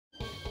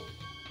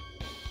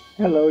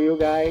Hello you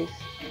guys,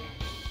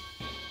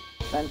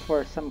 time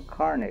for some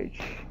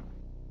Carnage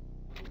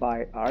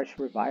by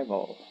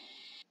ArchRevival.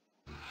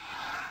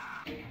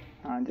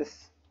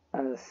 Just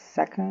a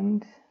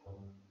second.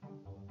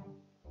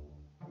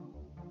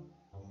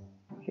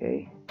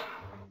 Okay,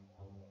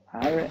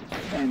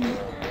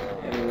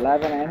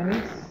 111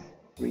 enemies,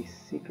 3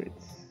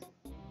 secrets.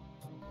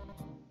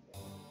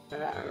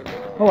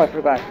 Oh, I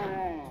forgot.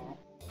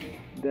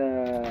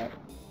 The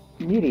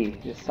MIDI,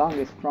 the song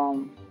is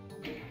from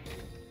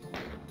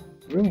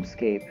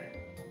RuneScape,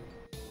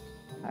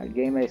 a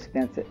game I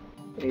spent a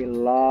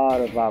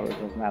lot of hours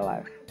of my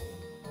life.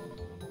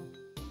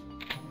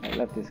 I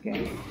love this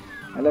game.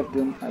 I love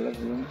Doom. I love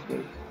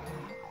RuneScape.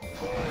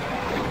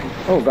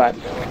 Oh god,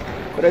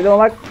 but I don't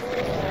like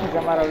this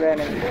amount of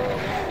enemies.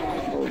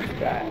 Oh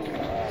god.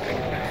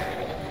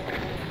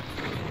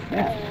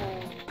 Yeah.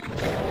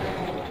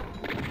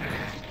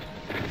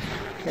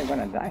 I think I'm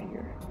gonna die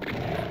here.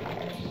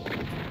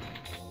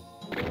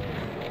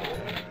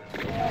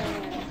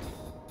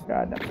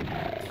 God.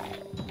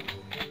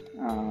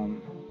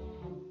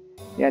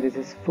 Yeah, this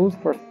is food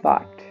for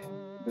thought.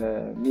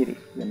 The MIDI,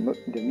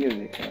 the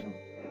music,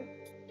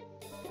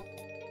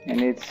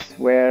 and it's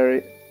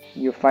where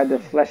you fight the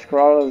flesh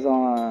crawlers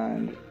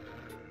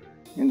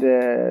in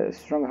the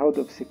stronghold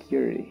of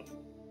security.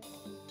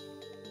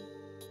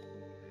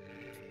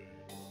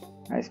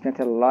 I spent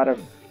a lot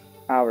of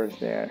hours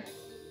there.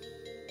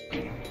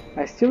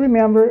 I still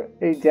remember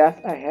a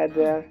death I had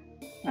there.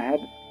 I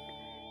had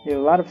a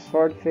lot of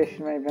swordfish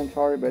in my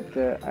inventory, but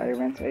I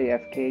went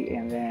AFK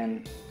and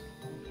then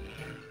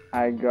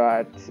I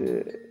got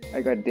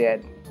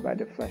dead by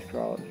the flesh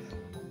crawlers.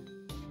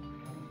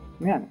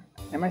 Man,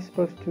 am I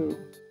supposed to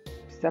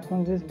step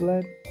on this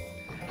blood?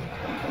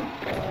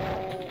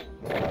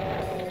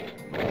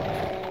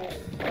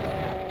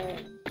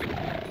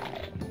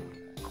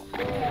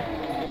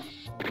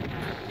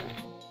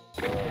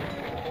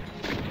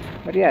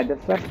 But yeah, the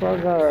flesh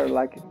crawlers are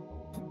like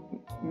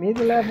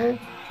mid-level.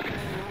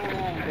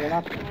 They're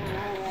not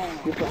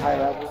super high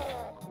level,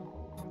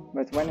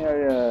 but when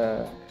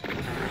you're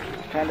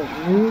kind of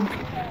noob,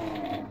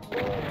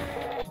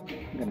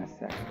 I'm gonna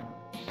sec.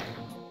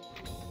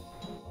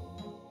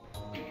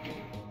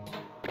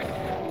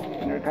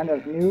 When you're kind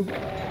of noob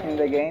in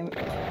the game,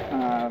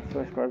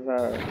 flesh crawlers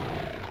are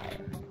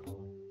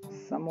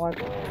somewhat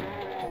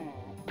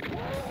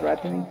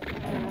threatening. I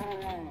don't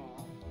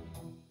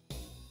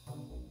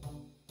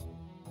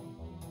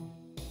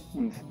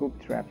know. Spook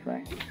traps,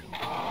 right?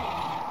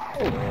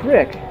 Oh,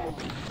 frick!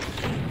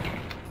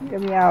 Get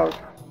me out!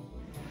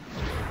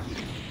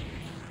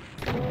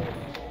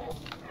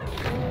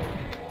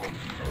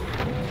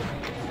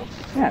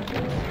 Man,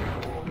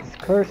 this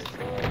cursed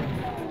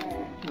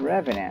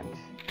revenant.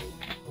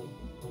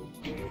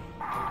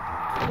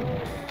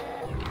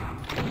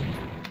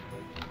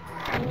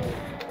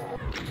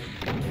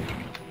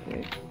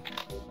 Okay,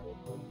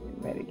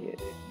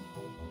 medikit.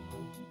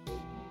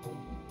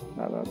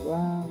 Blah blah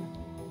blah.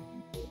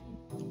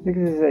 I think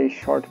this is a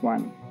short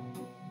one.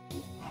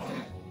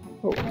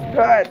 Oh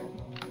god!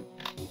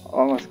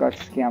 Almost got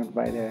scammed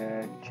by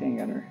the chain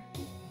gunner.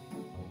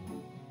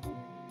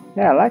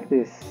 Yeah, I like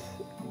this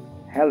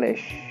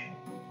hellish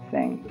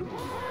thing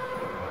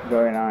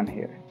going on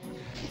here.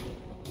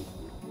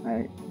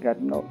 I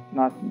got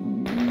not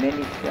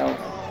many shells.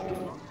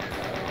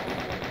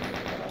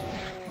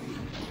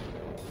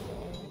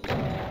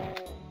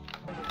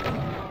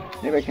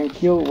 Maybe I can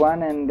kill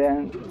one and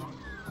then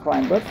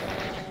climb up.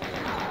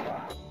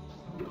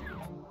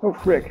 Oh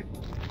frick.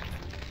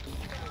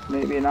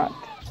 Maybe not.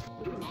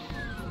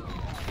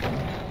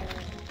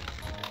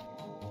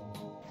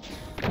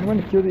 I'm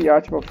going to kill the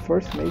Archrevival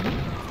first, maybe.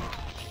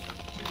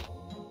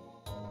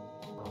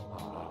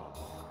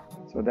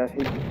 So that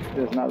he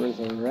does not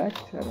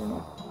resurrect, I don't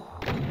know.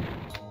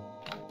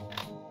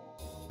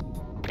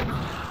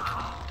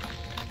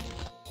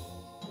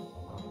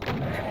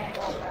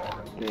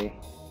 Okay.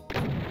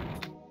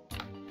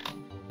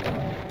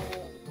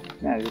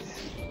 Man,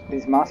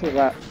 these monsters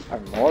are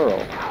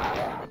moral.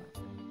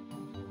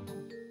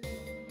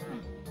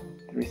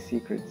 3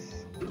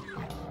 secrets.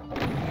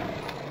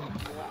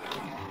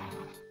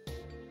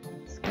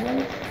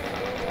 Scanners.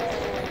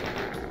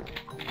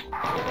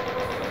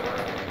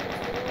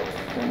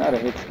 They're not a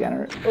hit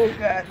scanner. Oh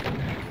god!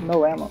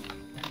 No ammo.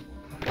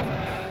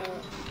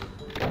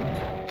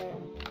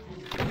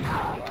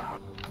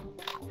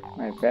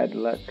 My bad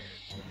luck.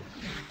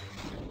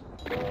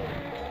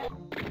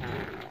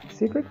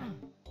 Secret?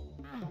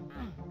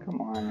 Come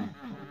on.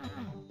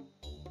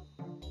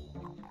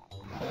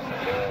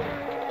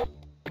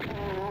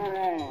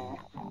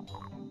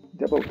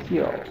 Double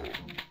kill.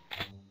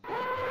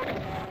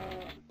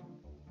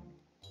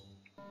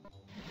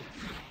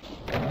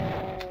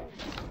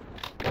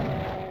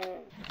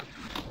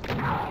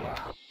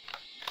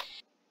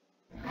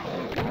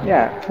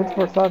 Yeah, Food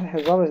for Thought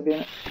has always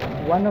been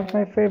one of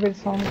my favorite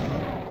songs.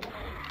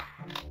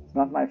 It's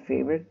not my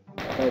favorite,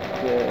 but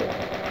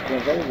it's a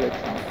very good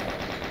song.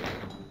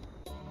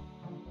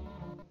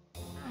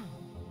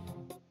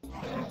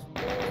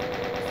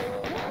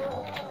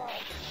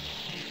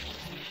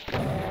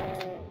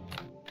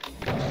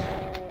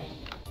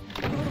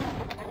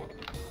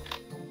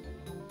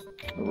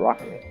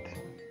 rocket.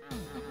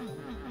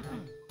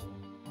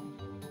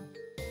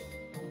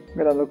 I'm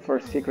gonna look for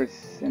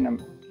secrets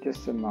in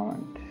just a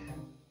moment.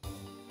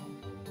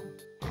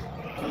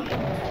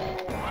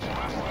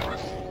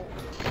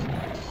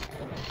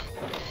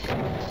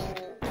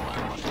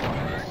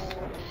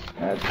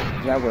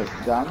 That was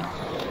done.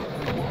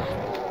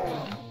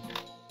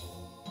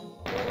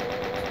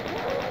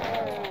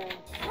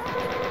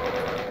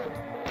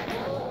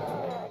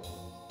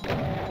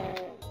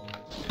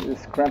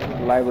 This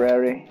cramped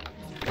library.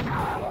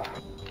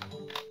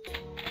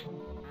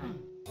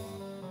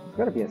 There's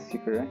gotta be a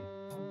secret, right?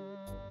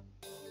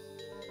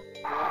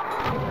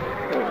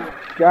 Oh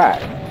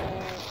God!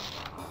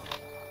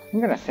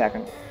 Hang on a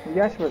second. You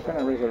guys were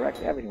gonna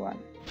resurrect everyone.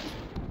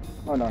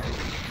 Oh no,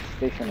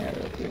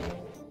 stationary here.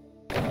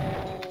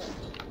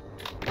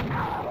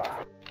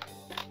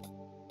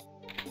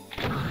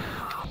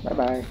 Bye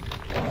bye.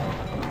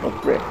 Oh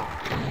frick.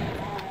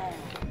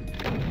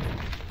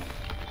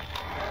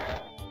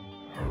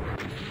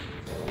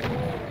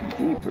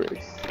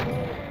 Jeepers.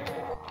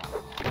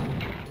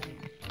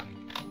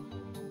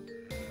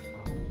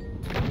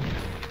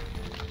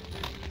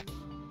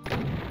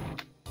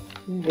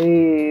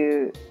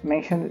 They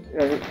mentioned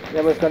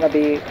there was gonna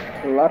be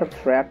a lot of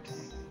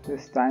traps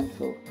this time,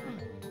 so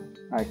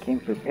I came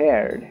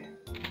prepared.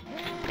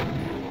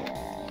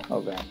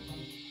 Oh god.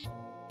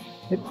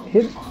 It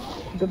hit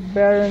the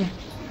Baron.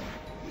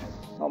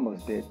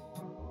 Almost did.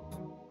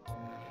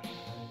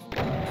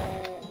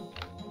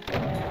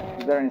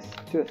 The Baron is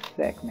too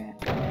thick, man.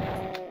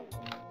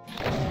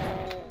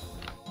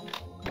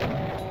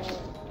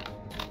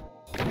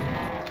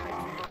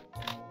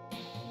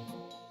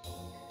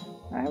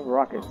 I have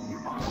rockets.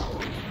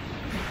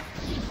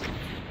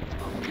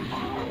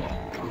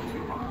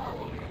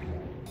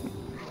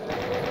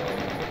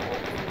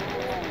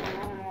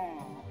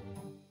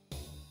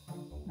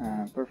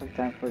 Perfect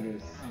time for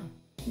this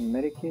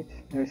medikit.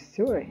 There's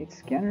still a hit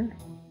scanner.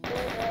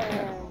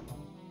 Yes.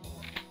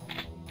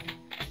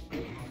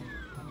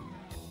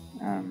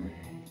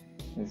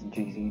 This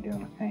GZ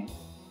doing a thing.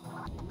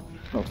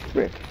 Oh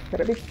frick!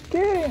 Gotta be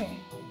kidding!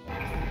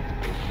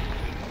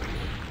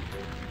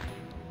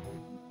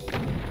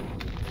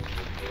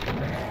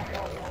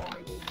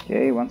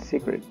 Okay, one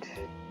secret.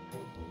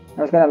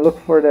 I was gonna look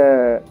for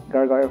the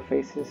gargoyle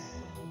faces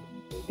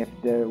if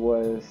there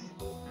was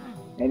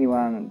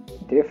anyone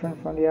different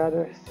from the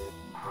others.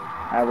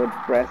 I would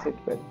press it,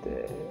 but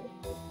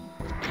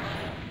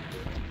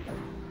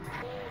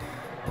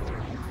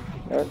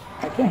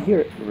I can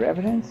hear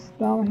revenants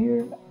down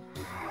here.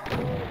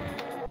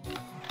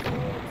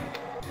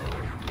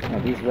 Yeah,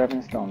 these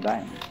revenants don't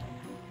die.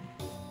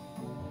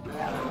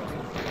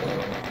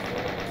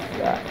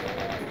 Yeah.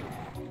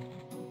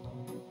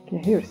 I can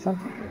hear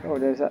something. Oh,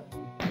 there's a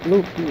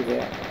blue key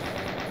there.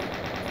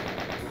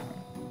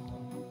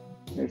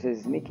 There's a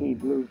sneaky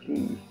blue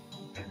key.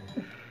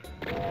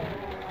 I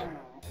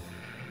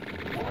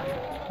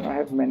don't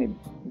have many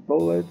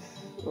bullets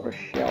or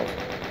shells.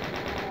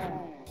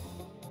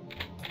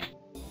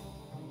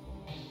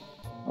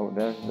 Oh,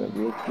 there's the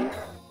blue key.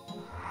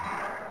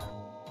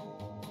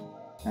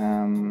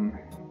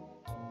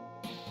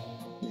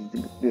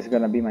 This is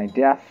gonna be my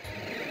death.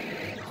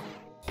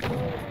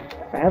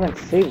 I haven't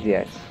saved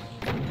yet.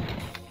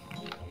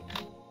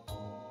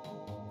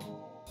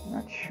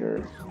 Not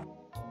sure.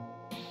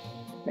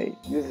 Hey,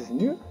 this is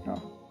new?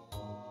 No.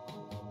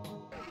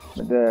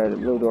 But the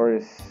little door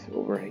is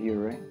over here,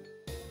 right?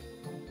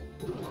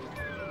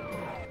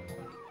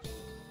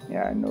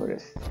 Yeah, I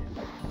noticed.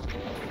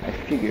 I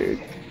figured.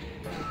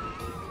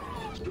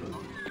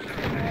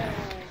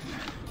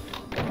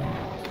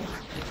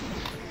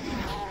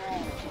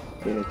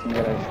 Okay, the thing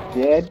that is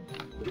dead.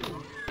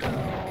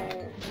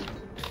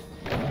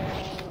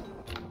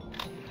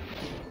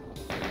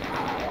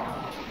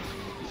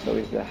 So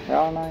is the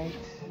Hell Knight.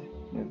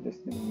 There's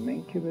just the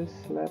Mancubus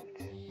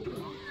left.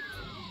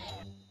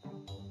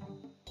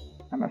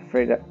 I'm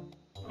afraid to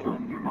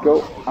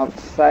go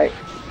outside.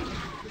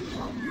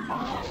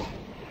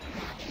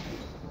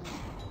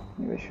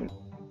 Maybe I should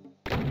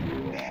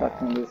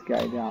shotgun this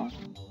guy down.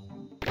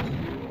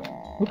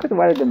 Look at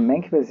where the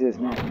Mancubus is,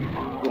 man.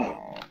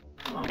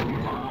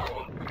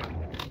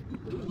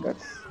 Got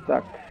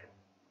stuck.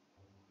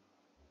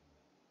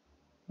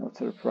 No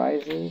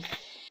surprises.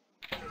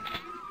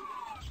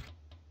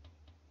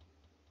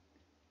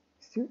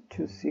 Still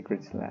 2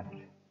 secrets left.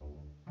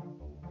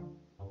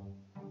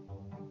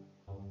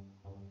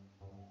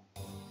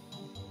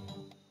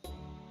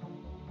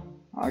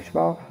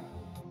 ArchRevival.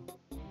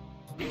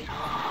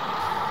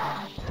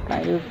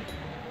 Kind of.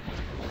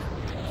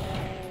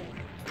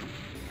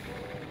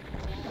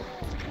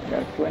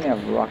 Got plenty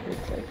of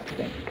rockets, I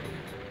think.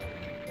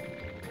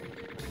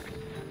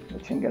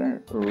 Which ain't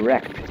gonna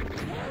wreck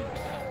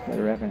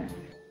the Revenant.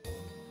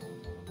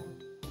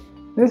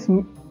 This is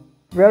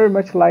very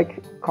much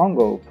like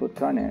Congo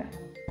Plutonia.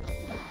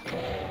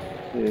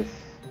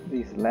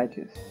 These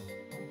ledges.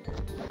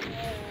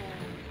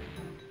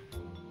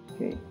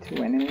 Okay,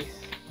 2 enemies.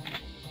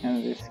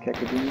 And this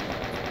Kakadini.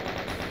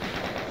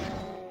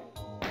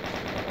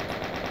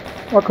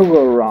 What could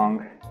go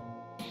wrong?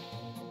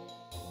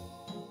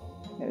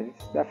 Yeah,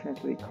 it's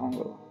definitely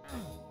Congo.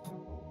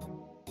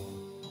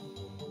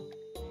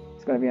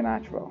 It's gonna be a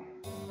natural.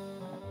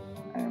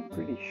 I'm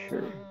pretty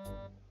sure.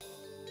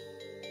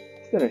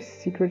 Is there a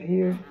secret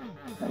here?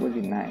 That would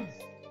be nice.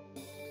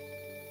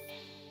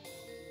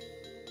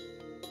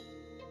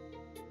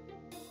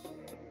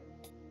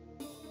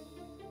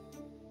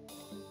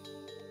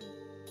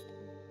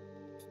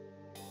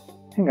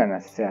 Hang on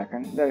a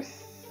second, there's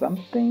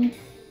something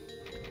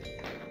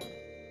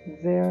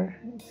there.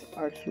 It's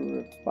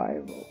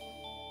ArchRevival.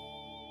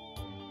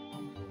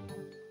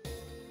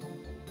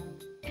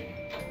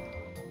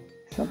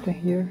 Something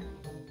here?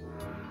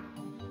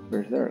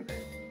 Berserk.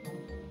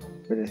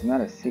 But it's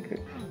not a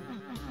secret.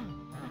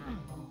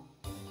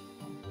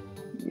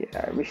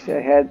 Yeah, I wish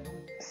I had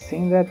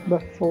seen that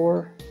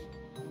before.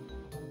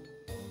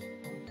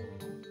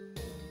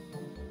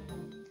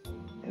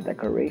 The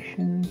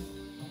decoration.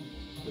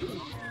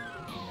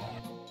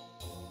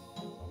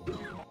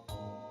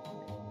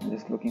 I'm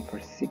just looking for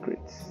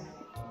secrets.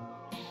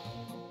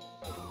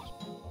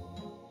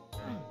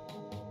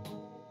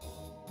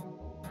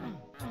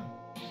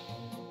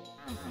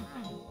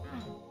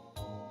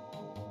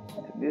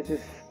 This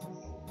is,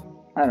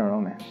 I don't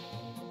know, man.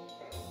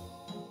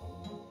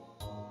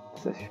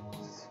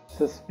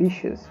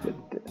 Suspicious, but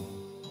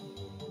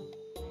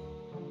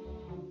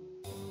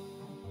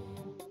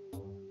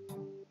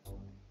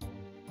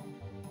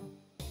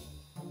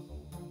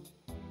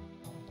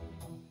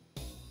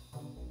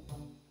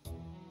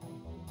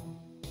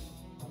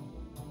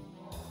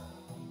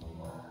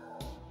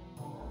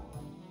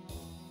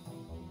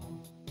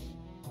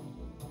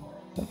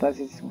sometimes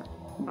it's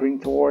green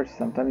torch,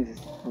 sometimes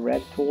it's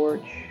red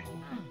torch.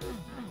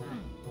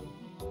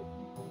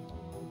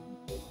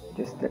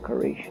 Just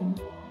decoration.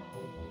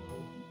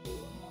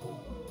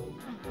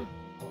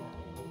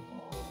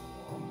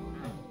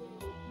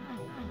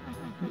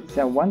 It's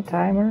a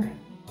one-timer.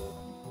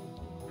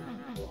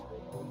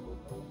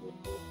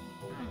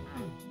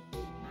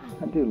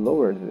 How do you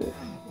lower this?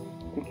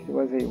 I think it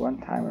was a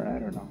one-timer, I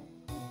don't know.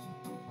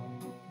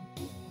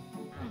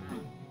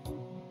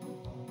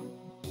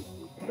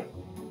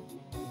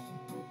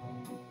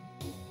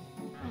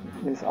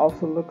 This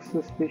also looks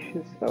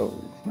suspicious. Oh,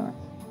 it's not.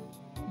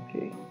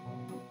 Okay.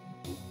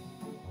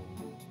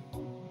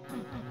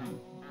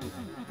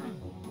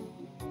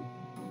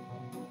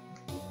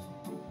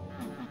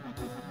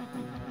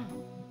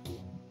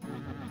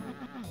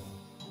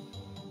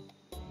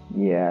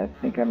 Yeah, I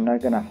think I'm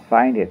not gonna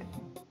find it.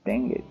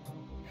 Dang it.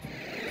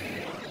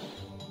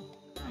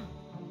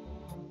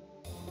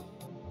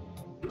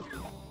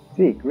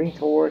 See, green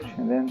torch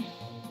and then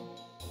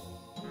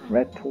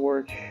red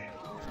torch.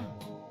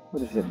 Oh,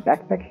 there's a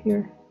backpack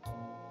here?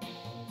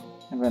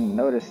 I haven't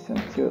noticed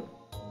until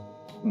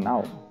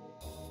now.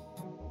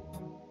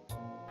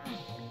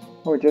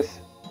 Or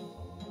just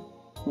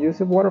use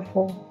a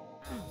waterfall?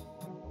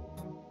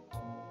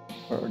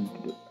 Or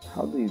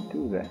how do you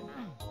do that?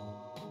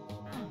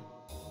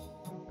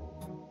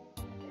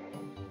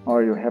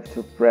 Or you have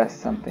to press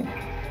something.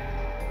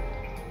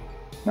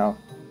 No,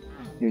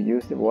 you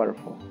use the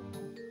waterfall.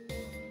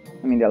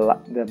 I mean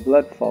the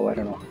bloodfall, I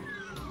don't know.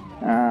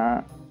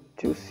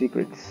 2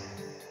 secrets.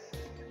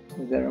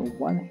 Is there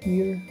one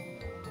here?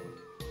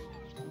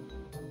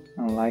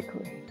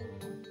 Unlikely.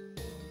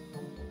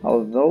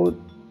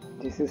 Although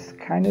this is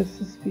kind of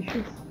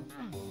suspicious.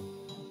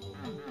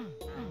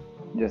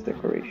 Just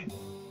decoration.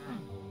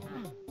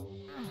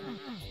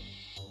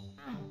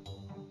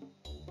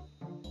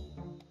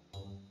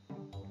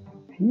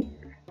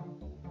 Here?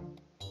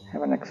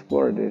 Haven't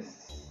explored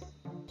this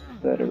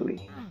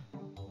thoroughly.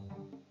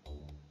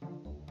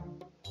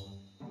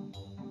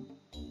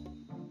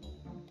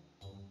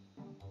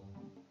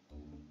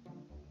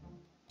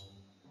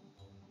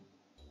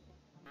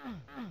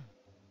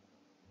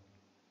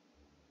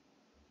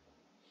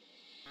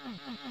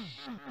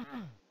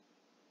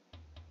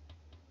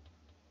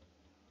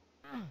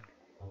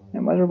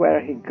 I wonder where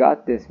he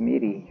got this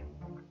MIDI.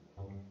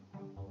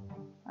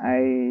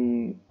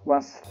 I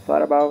once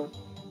thought about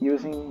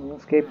using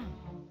RuneScape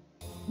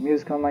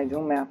music on my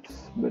Doom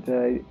maps, but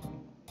I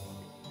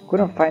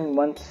couldn't find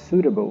one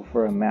suitable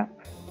for a map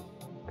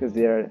because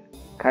they are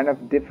kind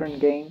of different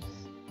games.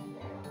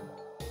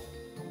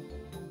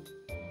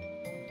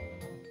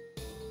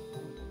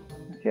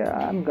 Okay,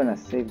 I'm gonna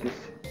save this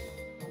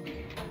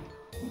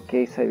in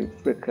case I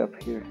frick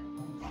up here.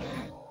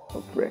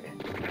 Oh frick.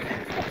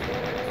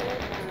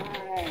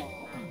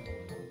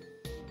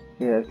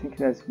 Yeah, I think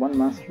there's one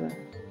monster.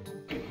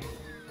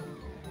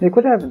 He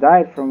could have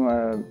died from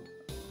a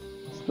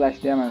splash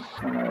damage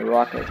from a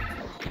rocket.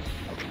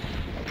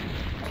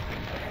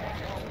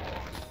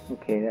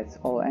 Okay, that's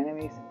all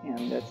enemies,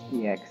 and that's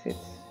the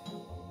exits.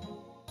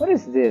 What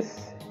is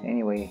this,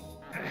 anyway?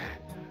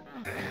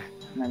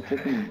 And I'm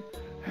taking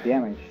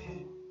damage.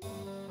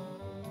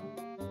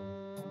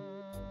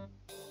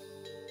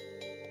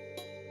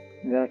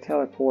 There are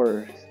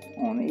teleporters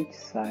on each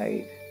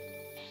side,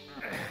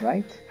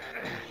 right?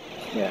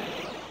 Yeah.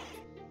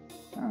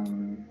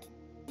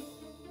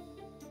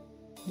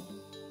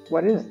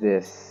 What is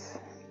this?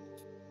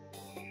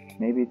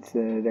 Maybe it's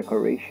a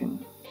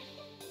decoration.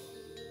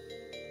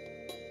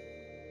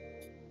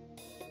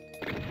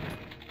 I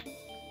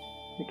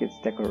think it's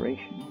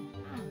decoration.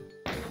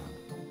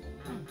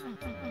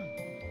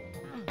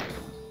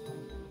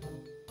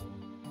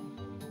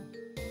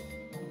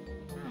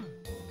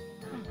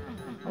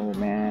 Oh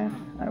man,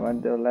 I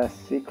want the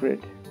last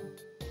secret.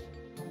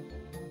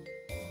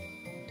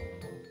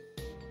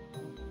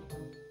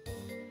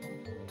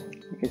 I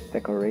think it's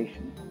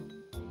decoration.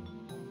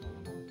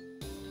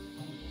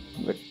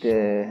 But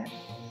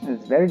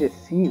it's very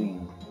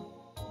deceiving.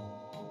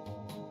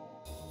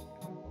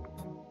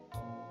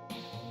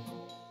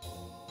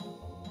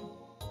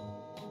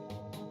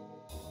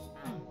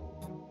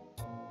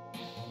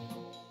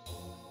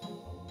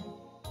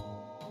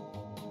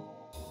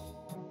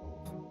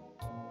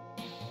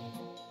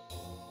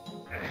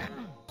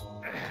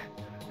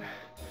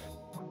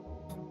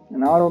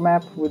 An auto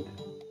map would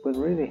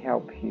really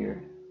help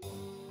here.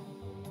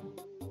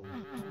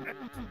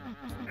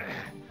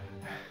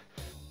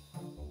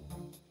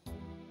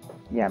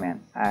 Yeah,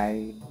 man,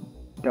 I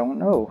don't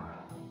know.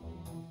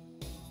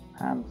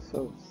 I'm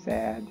so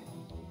sad.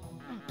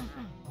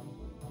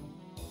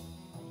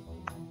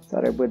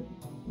 Thought I would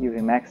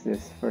even max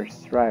this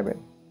first try, but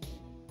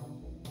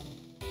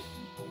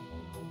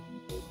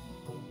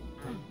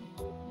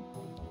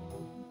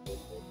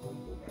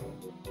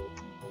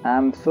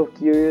I'm so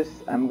curious.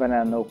 I'm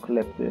gonna no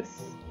clip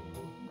this.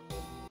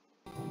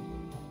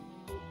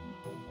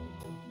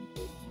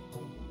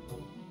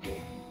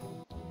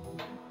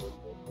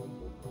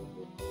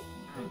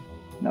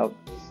 Nope,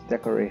 it's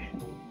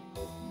decoration.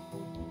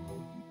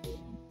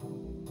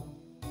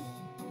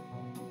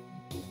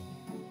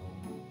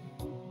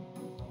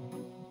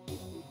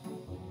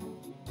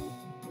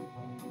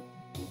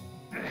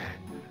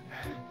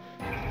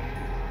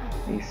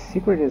 A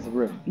secret is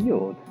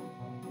revealed.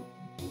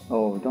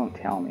 Oh, don't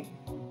tell me.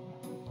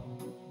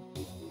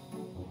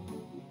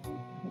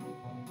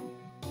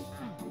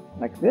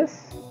 Like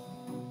this?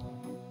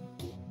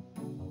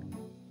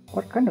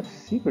 What kind of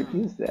secret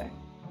is that?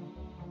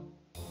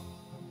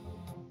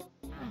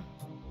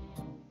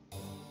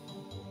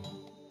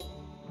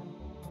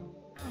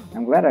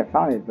 I'm glad I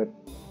found it, but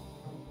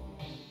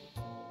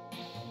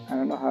I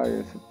don't know how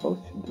you're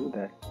supposed to do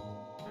that.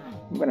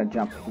 I'm gonna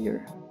jump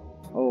here.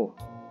 Oh,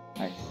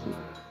 I see.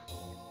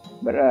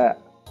 But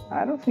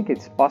I don't think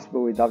it's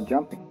possible without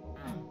jumping.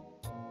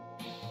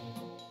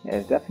 Yeah,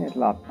 it's definitely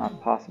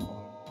not possible.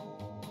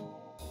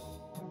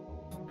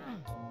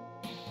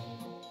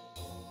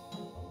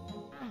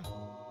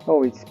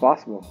 Oh, it's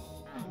possible.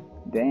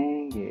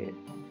 Dang it.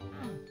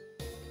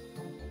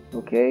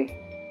 Okay.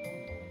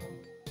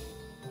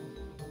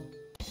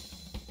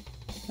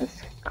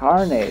 That's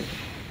Carnage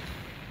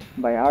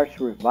by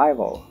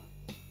ArchRevival.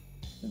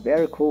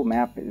 Very cool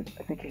map.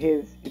 I think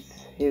it's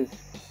his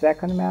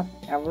second map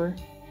ever.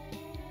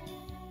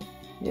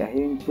 Yeah,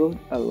 he improved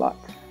a lot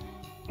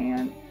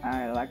and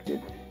I liked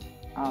it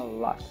a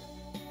lot.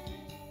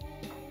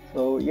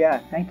 So yeah,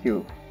 thank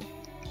you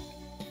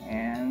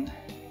and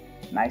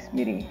nice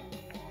meeting.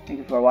 Thank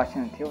you for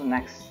watching. Until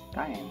next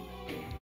time.